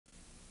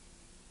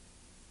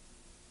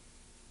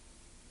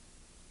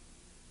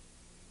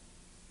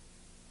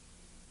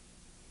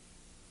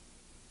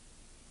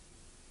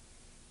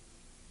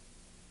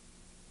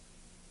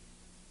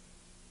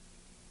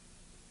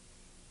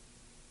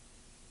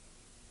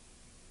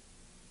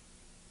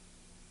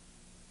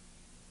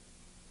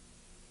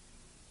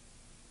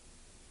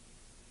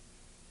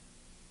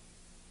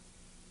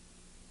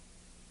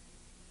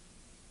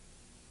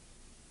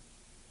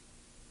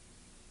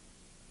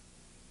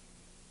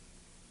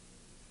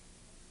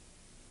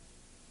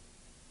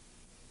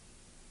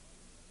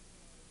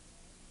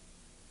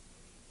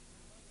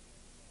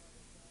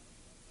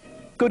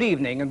Good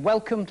evening and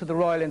welcome to the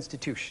Royal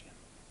Institution.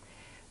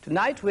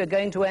 Tonight we're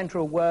going to enter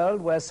a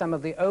world where some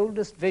of the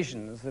oldest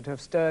visions that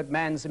have stirred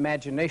man's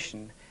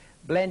imagination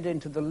blend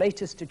into the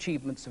latest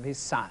achievements of his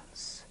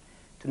science.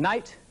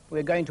 Tonight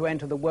we're going to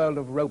enter the world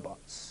of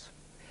robots.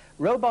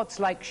 Robots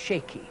like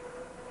Shaky,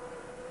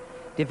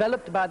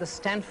 developed by the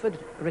Stanford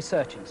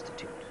Research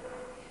Institute.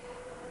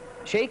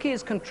 Shaky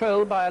is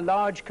controlled by a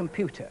large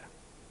computer.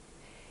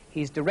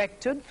 He's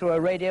directed through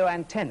a radio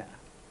antenna.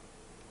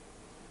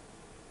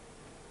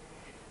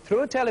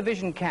 Through a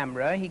television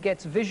camera, he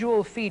gets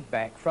visual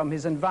feedback from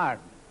his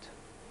environment.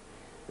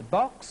 The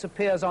box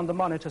appears on the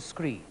monitor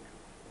screen.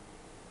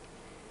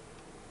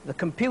 The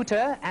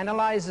computer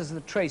analyzes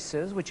the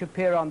traces which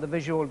appear on the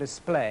visual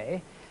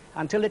display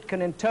until it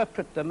can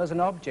interpret them as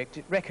an object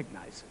it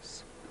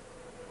recognizes.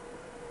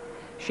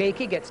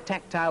 Shaky gets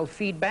tactile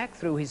feedback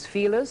through his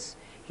feelers.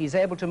 He's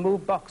able to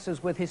move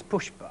boxes with his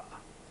push bar.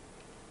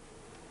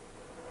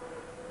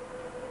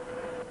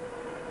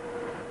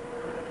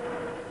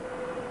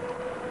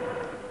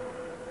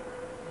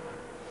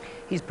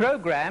 He's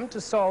programmed to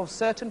solve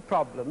certain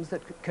problems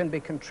that can be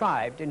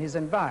contrived in his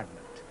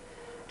environment,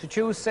 to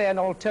choose, say, an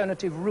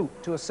alternative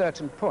route to a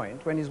certain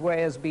point when his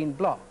way has been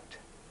blocked.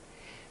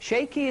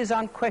 Shaky is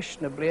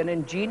unquestionably an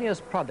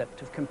ingenious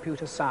product of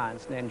computer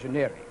science and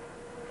engineering.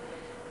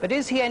 But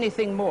is he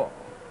anything more?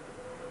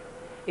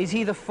 Is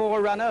he the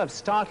forerunner of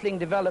startling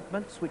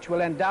developments which will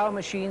endow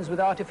machines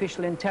with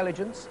artificial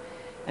intelligence,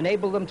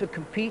 enable them to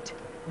compete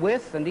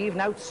with and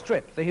even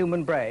outstrip the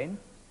human brain?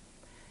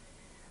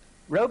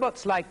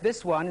 Robots like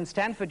this one in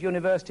Stanford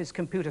University's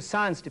computer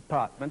science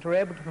department are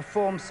able to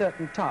perform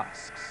certain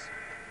tasks.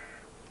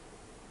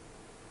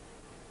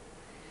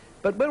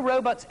 But will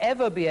robots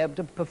ever be able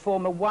to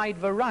perform a wide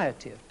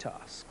variety of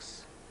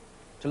tasks,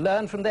 to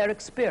learn from their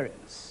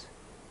experience,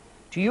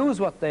 to use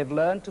what they've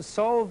learned to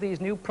solve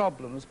these new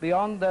problems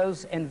beyond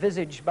those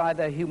envisaged by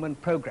their human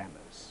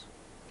programmers?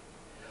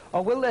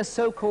 Or will their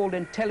so-called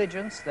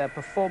intelligence, their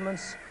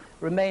performance,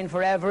 remain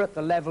forever at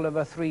the level of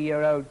a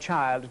 3-year-old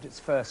child at its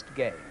first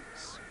games?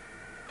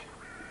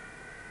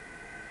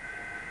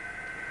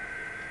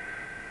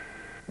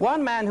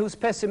 One man who's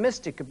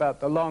pessimistic about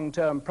the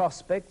long-term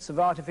prospects of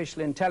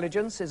artificial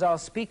intelligence is our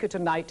speaker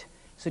tonight,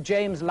 Sir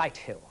James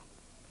Lighthill,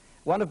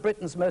 one of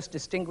Britain's most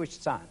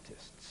distinguished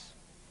scientists.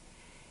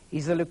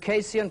 He's the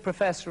Lucasian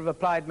Professor of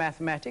Applied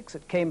Mathematics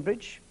at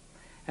Cambridge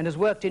and has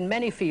worked in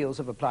many fields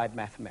of applied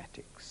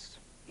mathematics.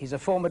 He's a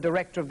former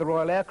director of the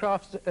Royal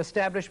Aircraft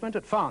Establishment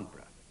at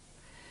Farnborough.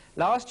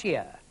 Last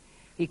year,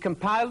 he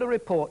compiled a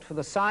report for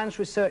the Science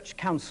Research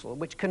Council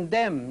which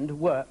condemned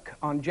work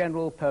on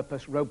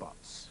general-purpose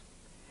robots.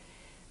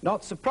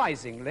 Not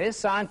surprisingly,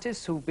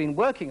 scientists who've been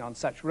working on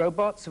such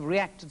robots have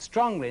reacted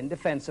strongly in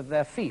defense of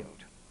their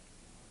field.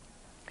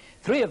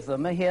 3 of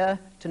them are here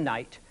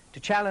tonight to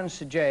challenge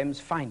Sir James'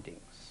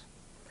 findings.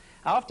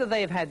 After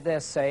they've had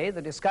their say,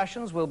 the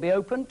discussions will be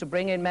open to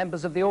bring in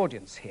members of the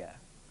audience here.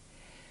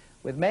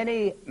 With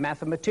many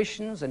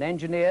mathematicians and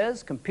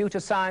engineers, computer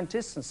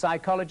scientists and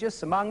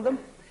psychologists among them,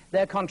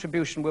 their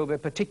contribution will be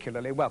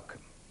particularly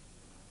welcome.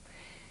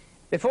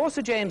 Before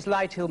Sir James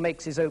Lighthill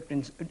makes his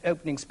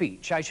opening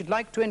speech, I should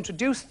like to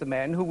introduce the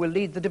men who will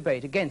lead the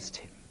debate against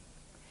him.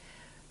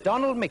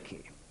 Donald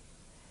Michie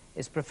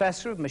is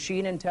Professor of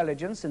Machine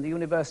Intelligence in the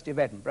University of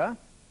Edinburgh.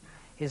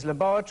 His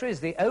laboratory is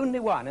the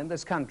only one in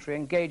this country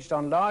engaged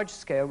on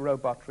large-scale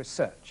robot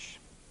research.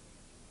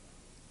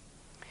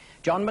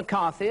 John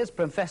McCarthy is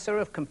Professor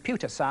of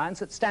Computer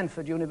Science at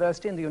Stanford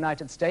University in the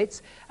United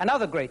States,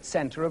 another great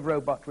center of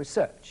robot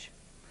research.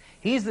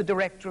 He's the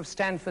director of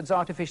Stanford's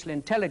Artificial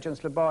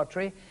Intelligence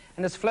Laboratory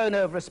and has flown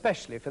over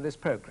especially for this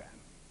program.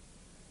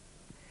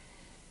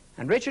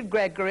 And Richard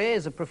Gregory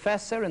is a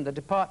professor in the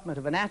Department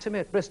of Anatomy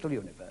at Bristol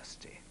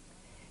University.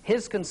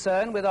 His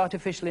concern with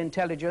artificial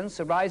intelligence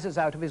arises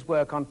out of his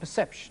work on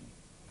perception.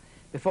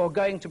 Before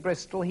going to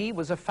Bristol, he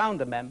was a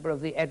founder member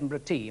of the Edinburgh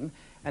team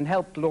and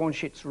helped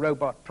launch its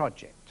robot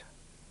project.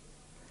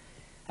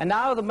 And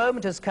now the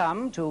moment has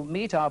come to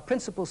meet our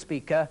principal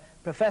speaker,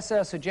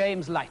 Professor Sir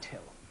James Lighthill.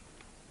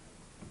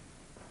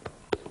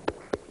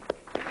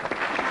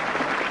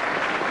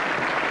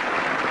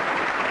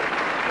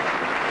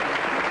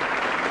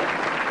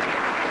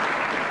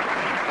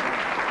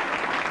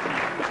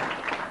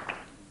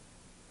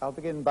 I'll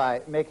begin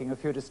by making a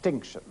few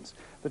distinctions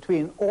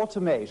between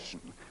automation,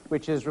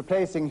 which is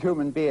replacing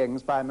human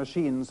beings by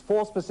machines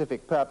for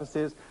specific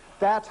purposes.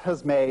 That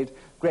has made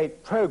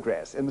great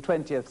progress in the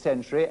 20th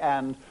century,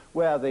 and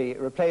where the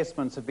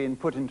replacements have been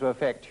put into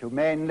effect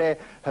humanely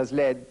has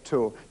led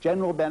to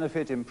general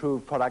benefit,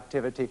 improved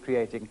productivity,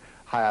 creating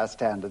higher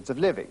standards of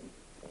living.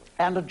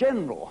 And a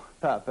general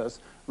purpose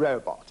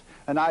robot,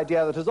 an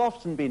idea that has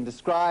often been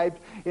described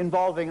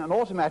involving an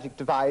automatic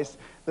device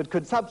that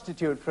could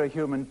substitute for a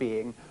human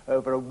being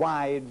over a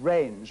wide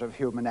range of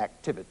human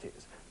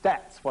activities.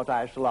 That's what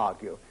I shall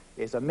argue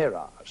is a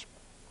mirage.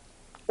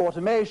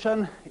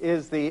 Automation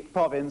is the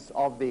province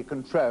of the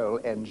control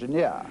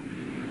engineer.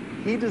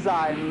 He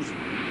designs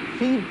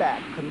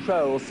feedback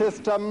control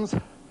systems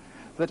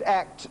that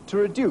act to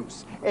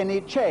reduce any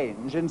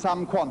change in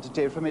some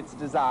quantity from its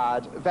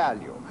desired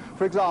value.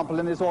 For example,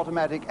 in this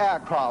automatic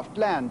aircraft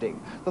landing,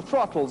 the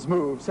throttles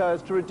move so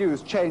as to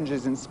reduce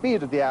changes in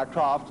speed of the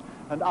aircraft,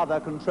 and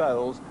other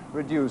controls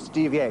reduce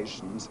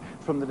deviations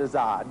from the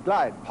desired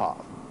glide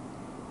path.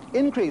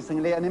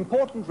 Increasingly, an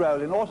important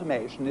role in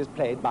automation is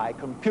played by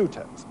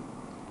computers.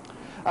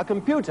 A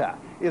computer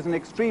is an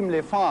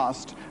extremely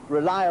fast,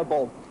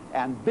 reliable,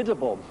 and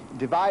biddable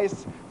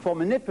device for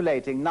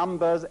manipulating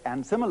numbers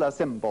and similar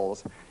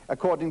symbols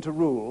according to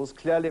rules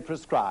clearly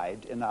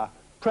prescribed in a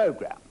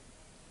program.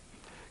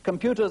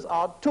 Computers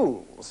are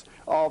tools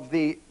of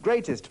the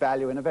greatest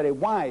value in a very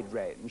wide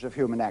range of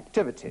human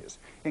activities,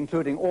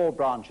 including all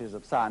branches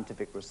of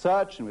scientific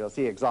research, and we'll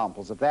see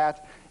examples of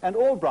that, and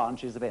all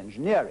branches of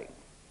engineering.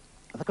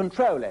 The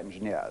control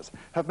engineers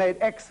have made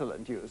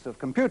excellent use of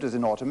computers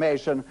in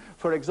automation,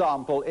 for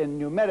example, in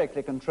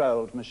numerically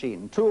controlled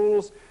machine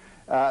tools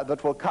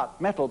that will cut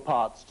metal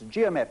parts to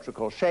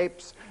geometrical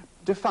shapes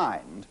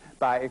defined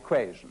by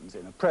equations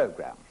in a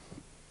program.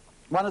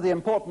 One of the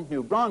important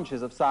new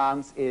branches of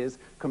science is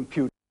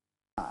computer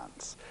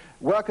science.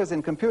 Workers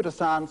in computer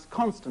science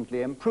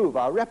constantly improve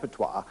our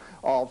repertoire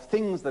of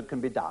things that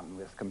can be done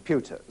with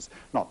computers,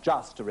 not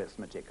just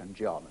arithmetic and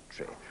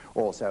geometry,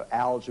 also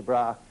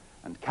algebra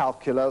and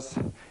calculus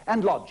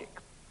and logic.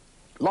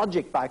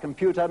 Logic by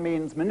computer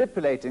means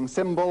manipulating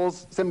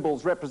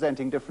symbols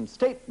representing different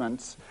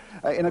statements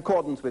in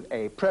accordance with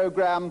a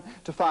program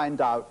to find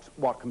out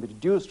what can be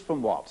deduced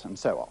from what, and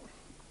so on.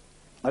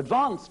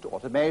 Advanced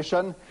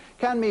automation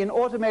can mean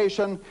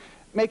automation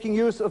making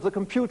use of the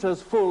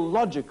computer's full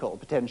logical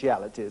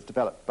potentialities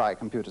developed by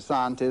computer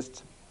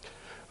scientists.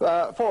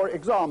 For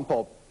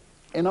example,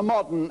 in a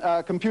modern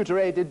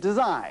computer-aided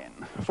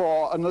design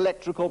for an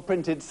electrical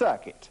printed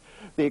circuit,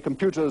 the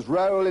computer's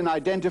role in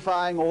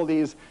identifying all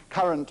these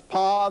current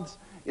paths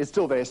is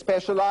still very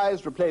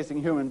specialized,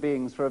 replacing human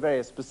beings for a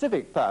very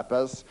specific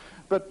purpose,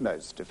 but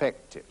most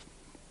effective.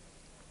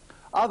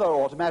 Other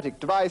automatic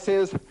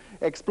devices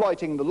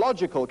exploiting the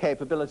logical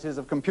capabilities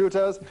of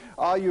computers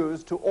are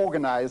used to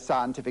organize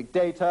scientific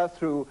data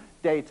through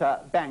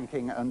data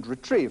banking and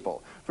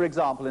retrieval. For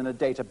example, in a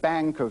data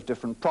bank of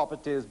different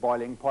properties,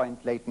 boiling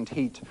point, latent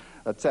heat,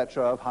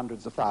 etc., of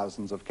hundreds of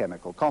thousands of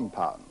chemical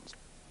compounds.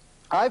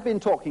 I've been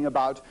talking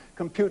about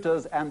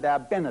computers and their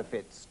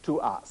benefits to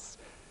us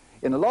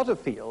in a lot of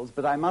fields,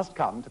 but I must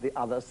come to the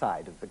other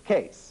side of the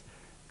case.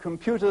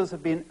 Computers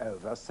have been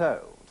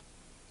oversold.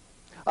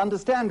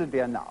 Understandably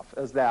enough,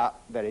 as they're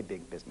very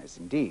big business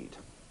indeed.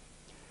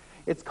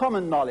 It's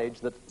common knowledge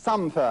that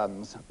some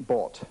firms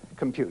bought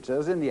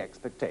computers in the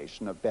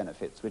expectation of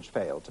benefits which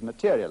failed to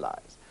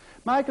materialize.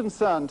 My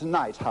concern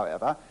tonight,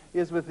 however,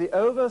 is with the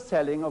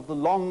overselling of the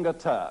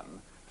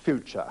longer-term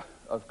future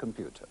of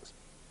computers.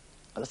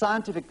 The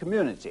scientific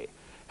community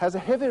has a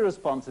heavy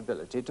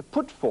responsibility to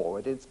put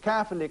forward its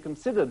carefully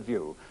considered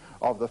view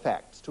of the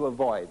facts to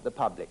avoid the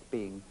public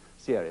being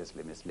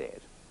seriously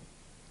misled.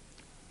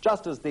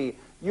 Just as the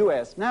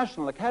US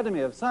National Academy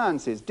of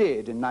Sciences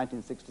did in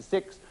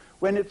 1966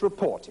 when it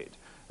reported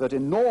that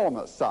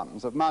enormous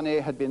sums of money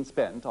had been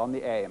spent on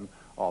the aim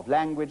of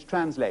language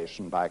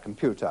translation by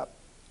computer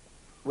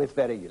with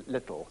very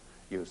little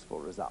useful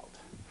result,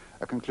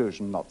 a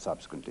conclusion not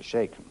subsequently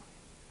shaken.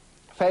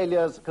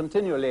 Failures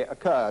continually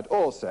occurred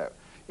also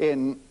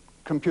in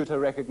computer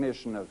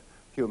recognition of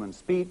human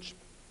speech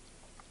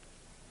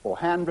or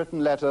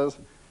handwritten letters,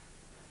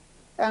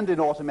 and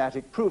in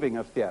automatic proving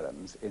of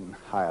theorems in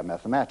higher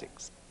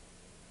mathematics.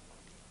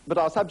 But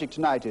our subject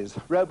tonight is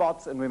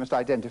robots, and we must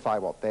identify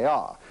what they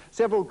are.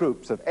 Several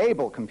groups of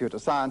able computer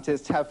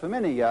scientists have for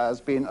many years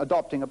been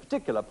adopting a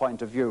particular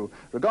point of view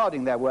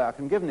regarding their work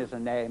and given it a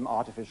name,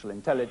 artificial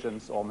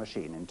intelligence or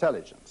machine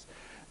intelligence.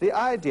 The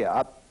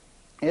idea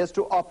is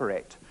to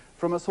operate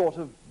from a sort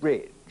of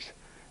bridge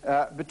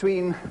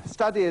between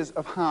studies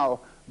of how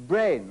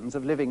brains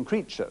of living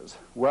creatures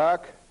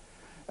work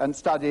and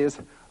studies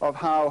of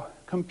how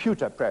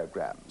computer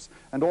programs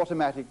and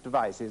automatic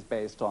devices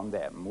based on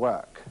them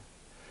work.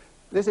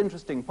 This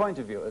interesting point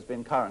of view has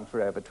been current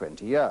for over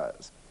 20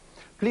 years.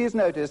 Please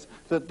notice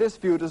that this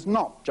view does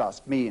not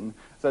just mean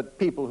that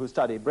people who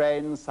study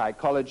brains,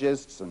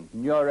 psychologists and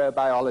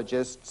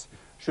neurobiologists,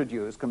 should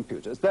use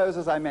computers. Those,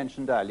 as I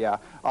mentioned earlier,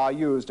 are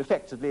used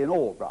effectively in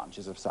all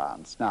branches of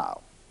science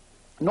now.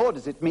 Nor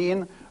does it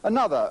mean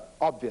another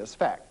obvious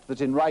fact,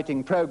 that in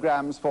writing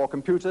programs for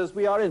computers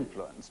we are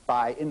influenced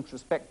by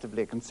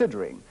introspectively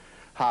considering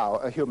how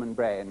a human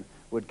brain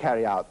would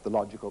carry out the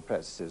logical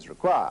processes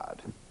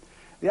required.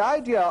 The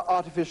idea of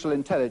artificial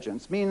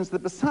intelligence means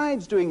that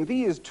besides doing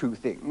these two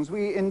things,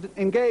 we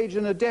engage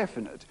in a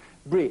definite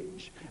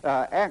bridge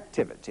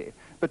activity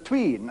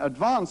between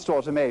advanced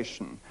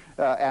automation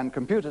and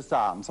computer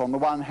science on the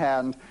one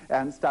hand,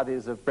 and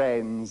studies of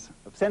brains,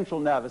 of central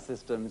nervous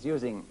systems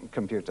using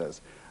computers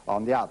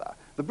on the other.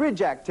 The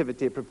bridge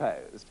activity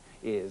proposed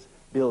is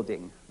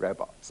building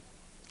robots.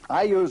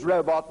 I use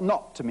robot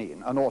not to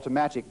mean an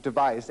automatic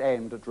device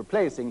aimed at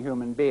replacing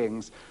human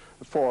beings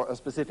for a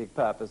specific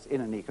purpose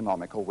in an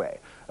economical way.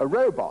 A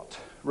robot,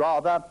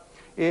 rather,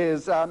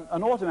 is an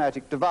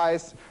automatic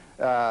device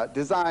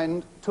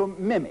designed to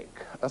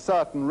mimic a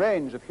certain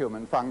range of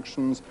human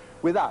functions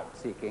without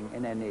seeking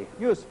in any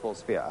useful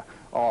sphere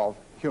of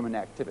human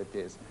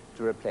activities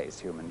to replace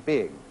human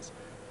beings.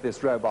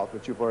 This robot,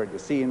 which you've already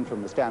seen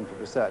from the Stanford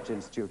Research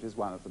Institute, is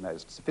one of the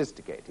most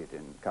sophisticated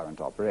in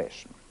current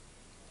operation.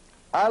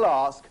 I'll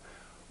ask,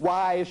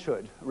 why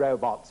should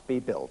robots be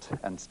built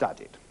and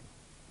studied?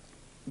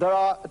 There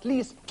are at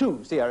least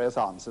two serious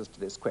answers to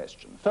this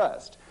question.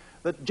 First,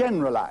 that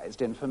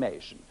generalized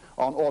information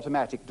on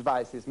automatic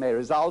devices may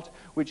result,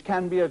 which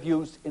can be of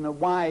use in a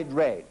wide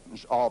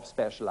range of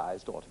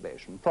specialized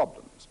automation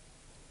problems.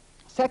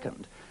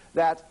 Second,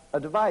 that a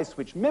device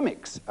which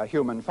mimics a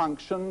human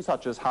function,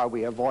 such as how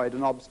we avoid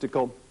an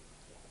obstacle,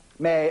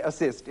 may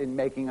assist in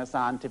making a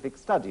scientific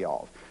study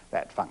of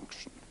that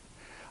function.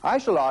 I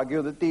shall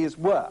argue that these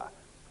were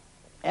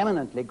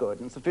eminently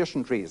good and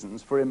sufficient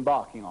reasons for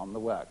embarking on the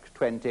work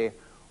 20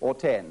 or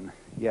 10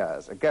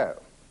 years ago.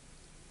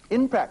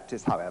 In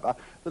practice, however,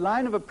 the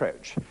line of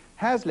approach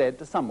has led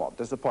to somewhat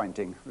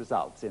disappointing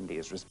results in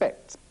these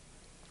respects.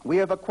 We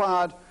have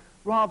acquired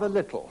rather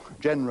little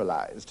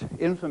generalized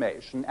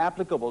information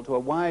applicable to a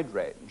wide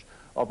range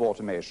of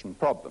automation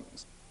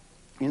problems.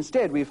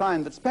 Instead, we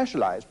find that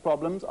specialized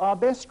problems are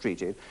best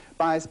treated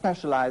by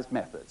specialized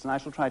methods, and I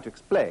shall try to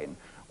explain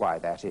why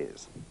that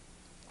is.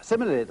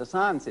 Similarly, the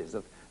sciences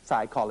of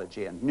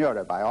psychology and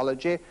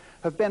neurobiology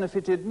have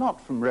benefited not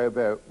from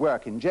robo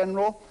work in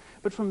general,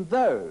 but from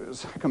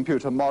those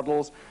computer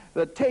models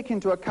that take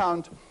into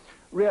account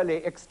really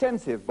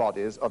extensive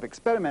bodies of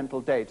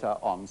experimental data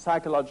on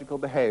psychological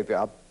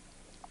behavior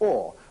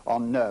or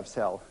on nerve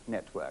cell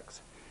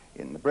networks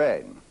in the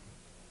brain.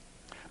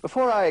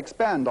 Before I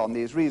expand on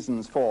these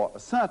reasons for a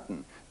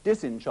certain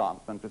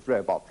disenchantment with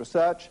robot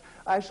research,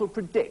 I shall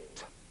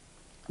predict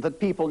that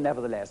people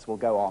nevertheless will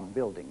go on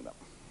building them.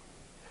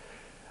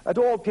 At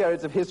all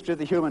periods of history,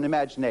 the human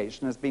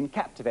imagination has been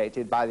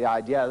captivated by the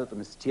idea that the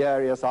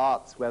mysterious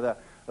arts, whether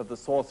of the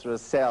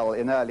sorcerer's cell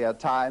in earlier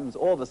times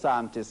or the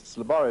scientist's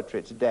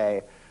laboratory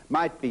today,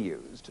 might be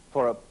used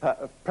for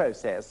a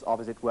process of,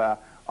 as it were,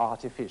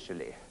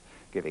 artificially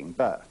giving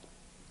birth.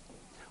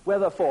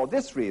 Whether for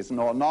this reason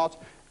or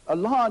not, a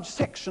large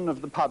section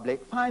of the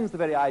public finds the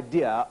very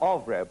idea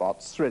of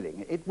robots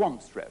thrilling. It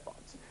wants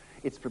robots.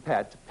 It's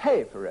prepared to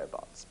pay for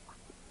robots,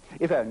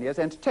 if only as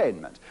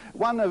entertainment.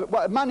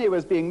 Money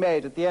was being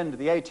made at the end of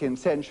the 18th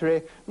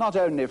century, not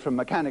only from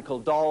mechanical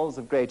dolls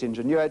of great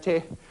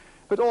ingenuity,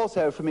 but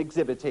also from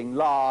exhibiting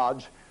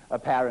large,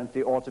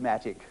 apparently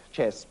automatic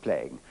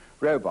chess-playing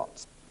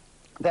robots.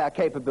 Their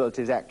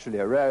capabilities actually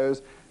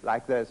arose,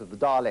 like those of the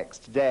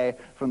Daleks today,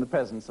 from the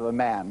presence of a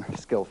man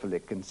skillfully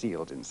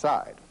concealed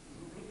inside.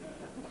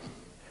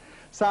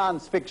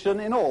 Science fiction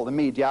in all the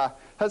media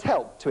has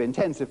helped to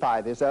intensify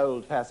this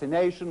old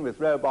fascination with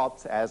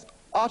robots as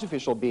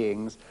artificial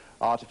beings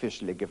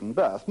artificially given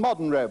birth.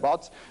 Modern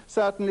robots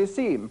certainly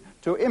seem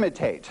to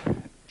imitate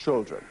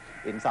children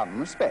in some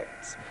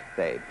respects.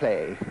 They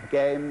play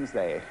games,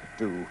 they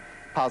do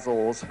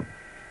puzzles,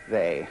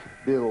 they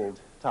build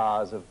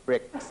towers of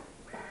bricks,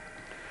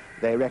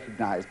 they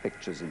recognize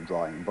pictures in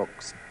drawing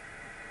books.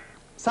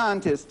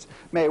 Scientists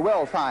may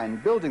well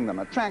find building them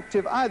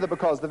attractive either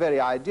because the very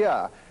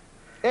idea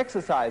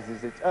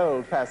exercises its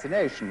old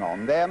fascination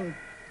on them,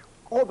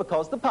 or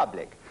because the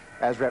public,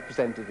 as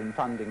represented in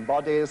funding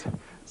bodies,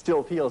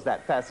 still feels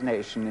that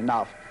fascination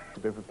enough to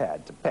be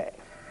prepared to pay.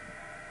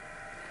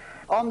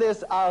 On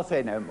this, I'll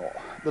say no more.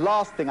 The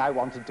last thing I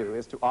want to do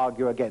is to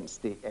argue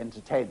against the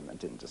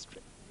entertainment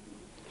industry.